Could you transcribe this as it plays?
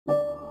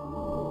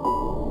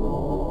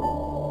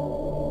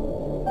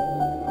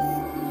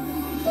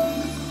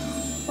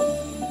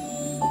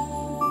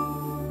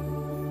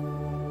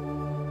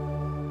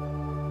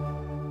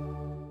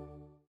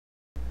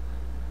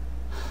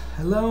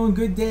Hello and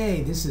good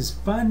day. This is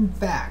Fun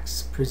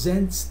Facts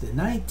presents the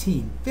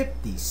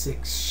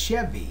 1956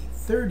 Chevy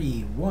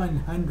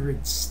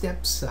 3100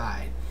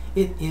 Stepside.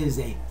 It is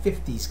a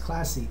 50s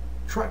classic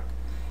truck,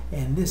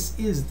 and this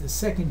is the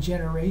second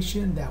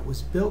generation that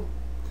was built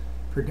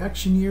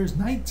production years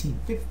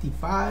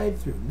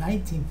 1955 through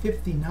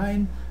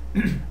 1959.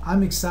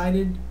 I'm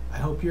excited. I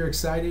hope you're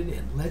excited,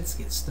 and let's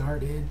get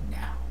started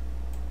now.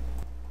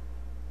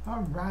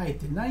 All right,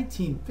 the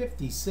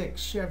 1956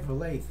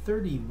 Chevrolet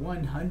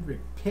 3100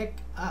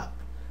 pickup.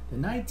 The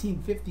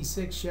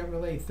 1956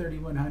 Chevrolet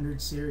 3100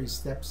 Series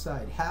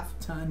Stepside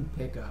half-ton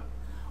pickup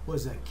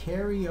was a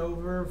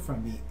carryover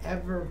from the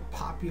ever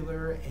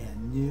popular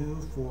and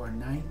new for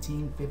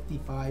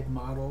 1955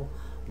 model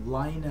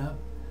lineup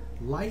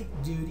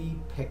light-duty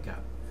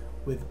pickup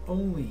with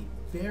only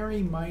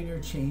very minor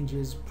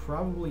changes,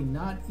 probably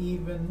not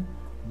even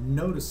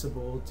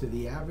noticeable to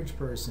the average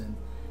person.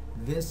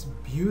 This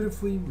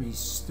beautifully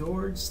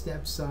restored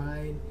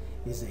Stepside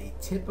is a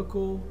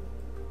typical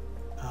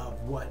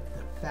of what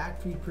the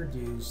factory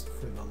produced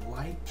for the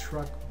light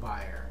truck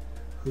buyer,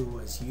 who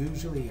was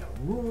usually a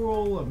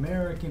rural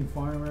American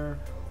farmer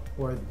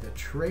or the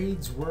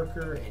trades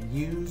worker and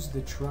used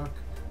the truck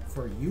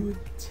for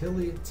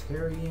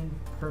utilitarian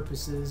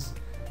purposes.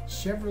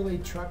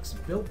 Chevrolet trucks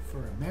built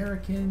for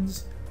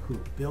Americans who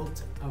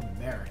built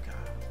America.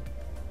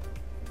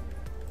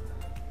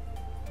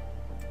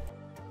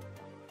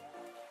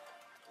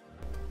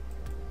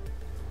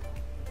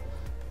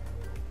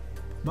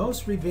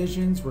 Most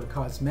revisions were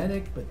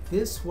cosmetic, but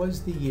this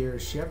was the year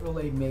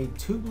Chevrolet made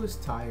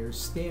tubeless tires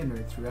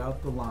standard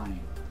throughout the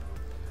line.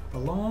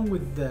 Along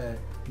with the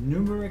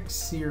numeric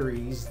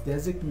series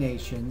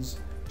designations,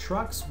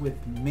 trucks with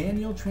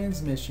manual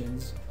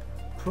transmissions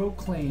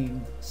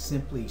proclaimed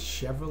simply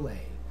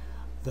Chevrolet.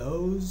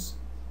 Those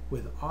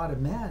with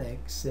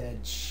automatic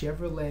said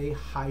Chevrolet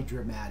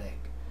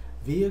Hydromatic.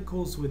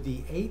 Vehicles with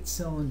the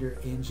 8-cylinder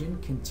engine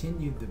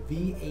continued the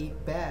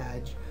V8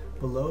 badge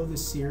below the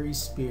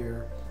series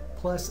spear,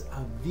 plus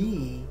a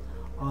V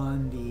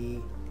on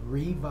the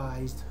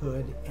revised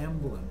hood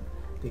emblem.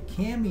 The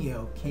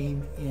Cameo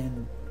came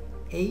in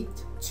 8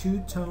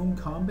 two-tone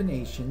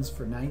combinations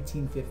for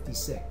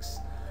 1956,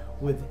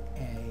 with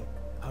an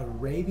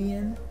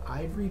Arabian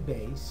ivory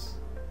base.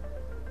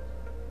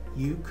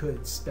 You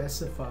could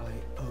specify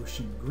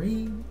ocean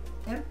green,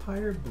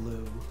 empire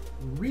blue,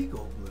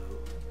 regal blue,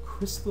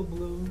 crystal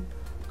blue,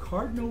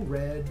 cardinal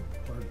red,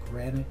 or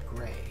granite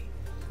gray.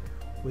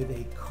 With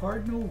a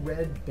cardinal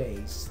red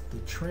base, the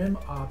trim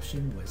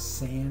option was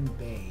sand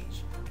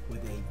beige.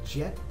 With a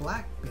jet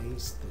black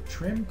base, the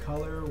trim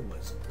color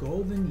was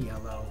golden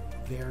yellow,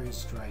 very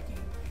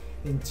striking.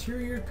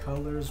 Interior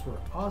colors were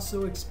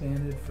also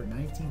expanded for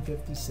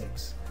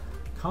 1956.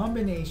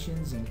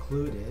 Combinations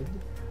included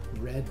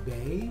red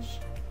beige,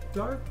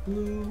 dark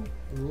blue,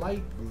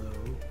 light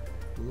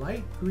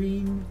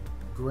green,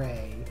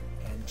 gray,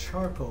 and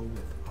charcoal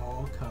with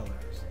all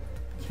colors.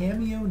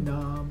 Cameo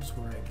knobs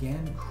were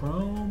again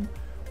chrome,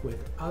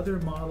 with other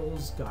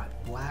models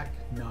got black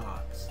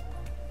knobs.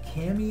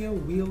 Cameo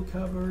wheel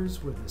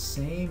covers were the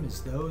same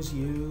as those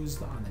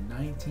used on the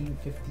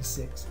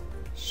 1956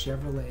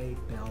 Chevrolet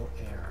Bel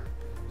Air.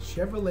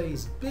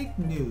 Chevrolet's big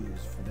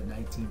news for the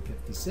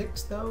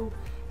 1956, though,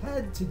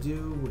 had to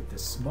do with the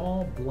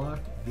small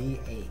block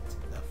V8.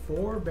 The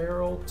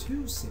 4-barrel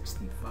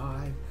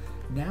 265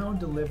 now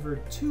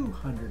delivered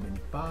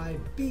 205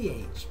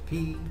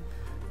 bhp,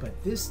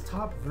 but this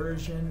top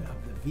version of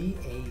the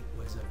V8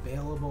 was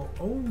available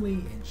only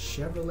in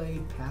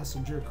Chevrolet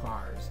passenger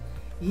cars.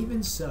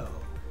 Even so,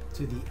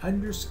 to the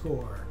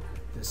underscore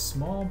the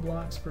small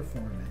block's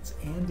performance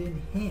and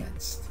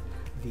enhanced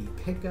the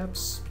pickup's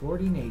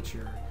sporty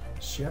nature,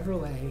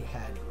 Chevrolet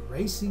had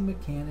racing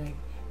mechanic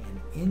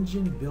and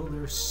engine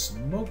builder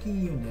Smokey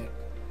Yunick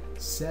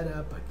set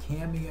up a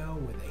Cameo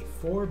with a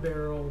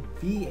 4-barrel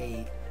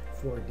V8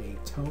 for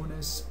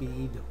Daytona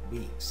Speed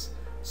Weeks.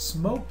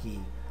 Smokey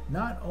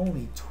not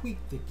only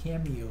tweaked the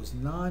Cameo's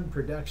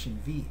non-production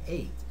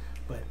V8,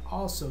 but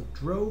also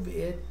drove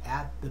it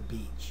at the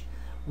beach.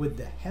 With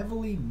the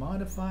heavily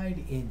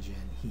modified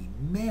engine, he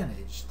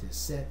managed to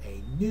set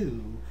a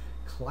new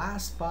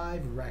Class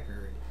 5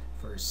 record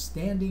for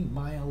standing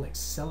mile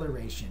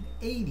acceleration,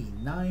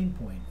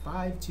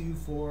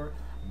 89.524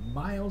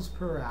 miles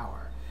per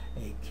hour.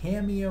 A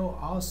Cameo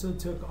also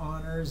took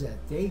honors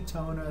at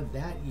Daytona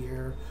that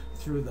year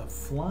through the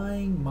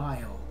Flying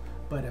Mile,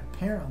 but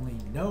apparently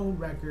no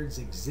records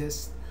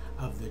exist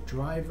of the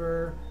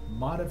driver,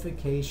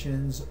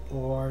 modifications,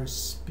 or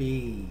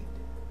speed.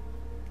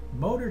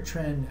 Motor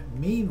Trend,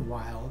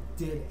 meanwhile,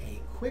 did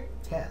a quick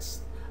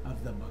test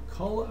of the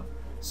McCullough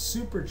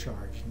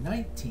supercharged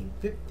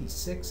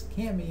 1956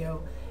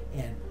 Cameo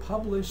and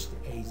published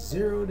a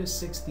 0 to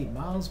 60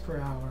 miles per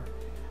hour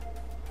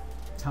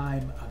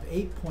time of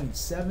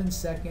 8.7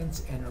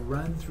 seconds and a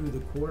run through the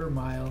quarter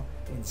mile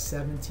in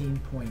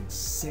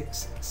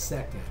 17.6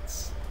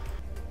 seconds.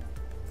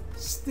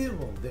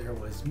 Still, there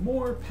was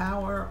more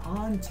power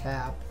on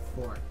tap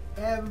for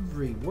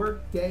every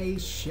workday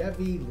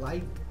Chevy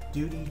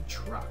light-duty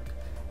truck.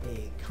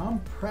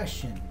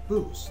 compression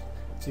boost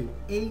to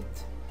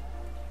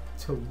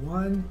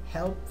 8-to-1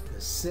 helped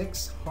the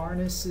 6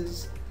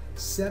 harnesses,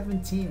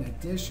 17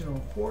 additional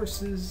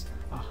horses,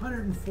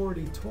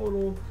 140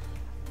 total,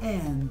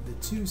 and the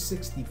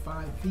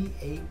 265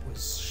 V8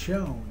 was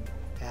shown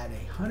at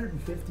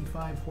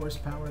 155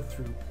 horsepower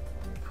through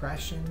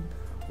compression,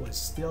 was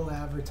still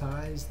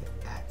advertised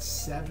at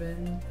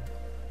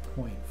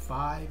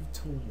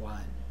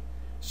 7.5-to-1.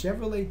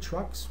 Chevrolet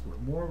trucks were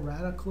more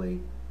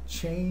radically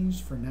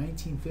changed for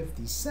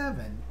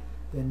 1957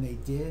 than they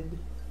did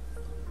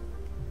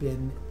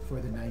been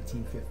for the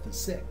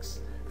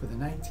 1956. For the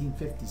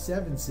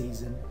 1957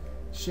 season,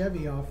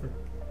 Chevy offered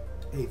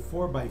a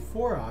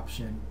 4x4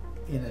 option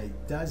in a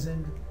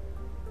dozen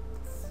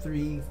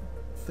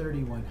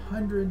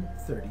 3100,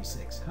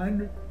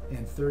 3600,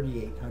 and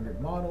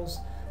 3800 models.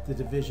 The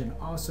division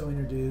also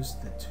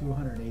introduced the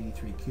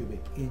 283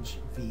 cubic inch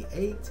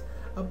V8,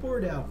 a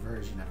bored out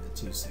version of the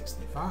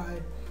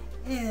 265,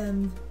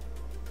 and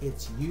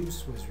its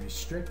use was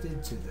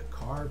restricted to the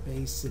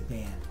car-based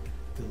sedan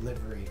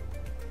delivery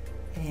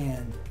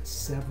and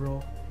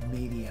several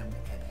medium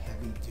and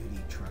heavy-duty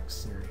truck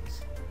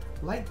series.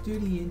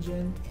 Light-duty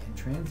engine and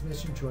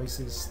transmission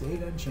choices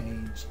stayed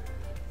unchanged,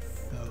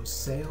 though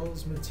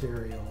sales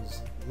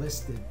materials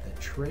listed the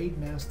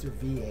Trademaster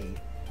V8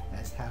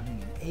 as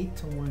having an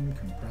 8-to-1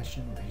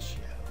 compression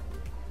ratio.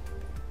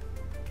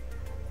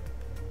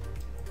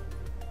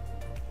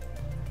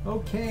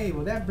 Okay,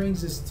 well that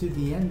brings us to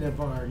the end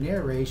of our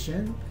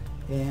narration,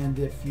 and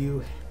if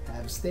you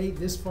have stayed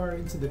this far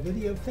into the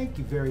video, thank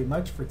you very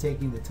much for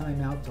taking the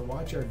time out to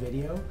watch our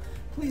video.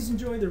 Please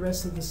enjoy the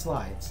rest of the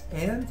slides,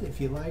 and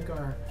if you like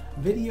our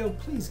video,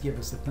 please give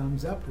us a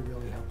thumbs up. It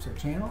really helps our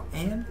channel.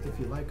 And if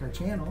you like our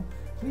channel,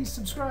 please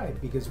subscribe,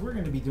 because we're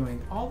going to be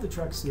doing all the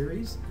truck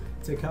series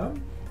to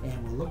come,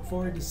 and we'll look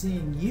forward to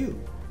seeing you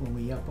when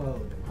we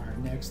upload our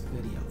next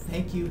video.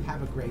 Thank you.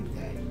 Have a great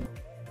day.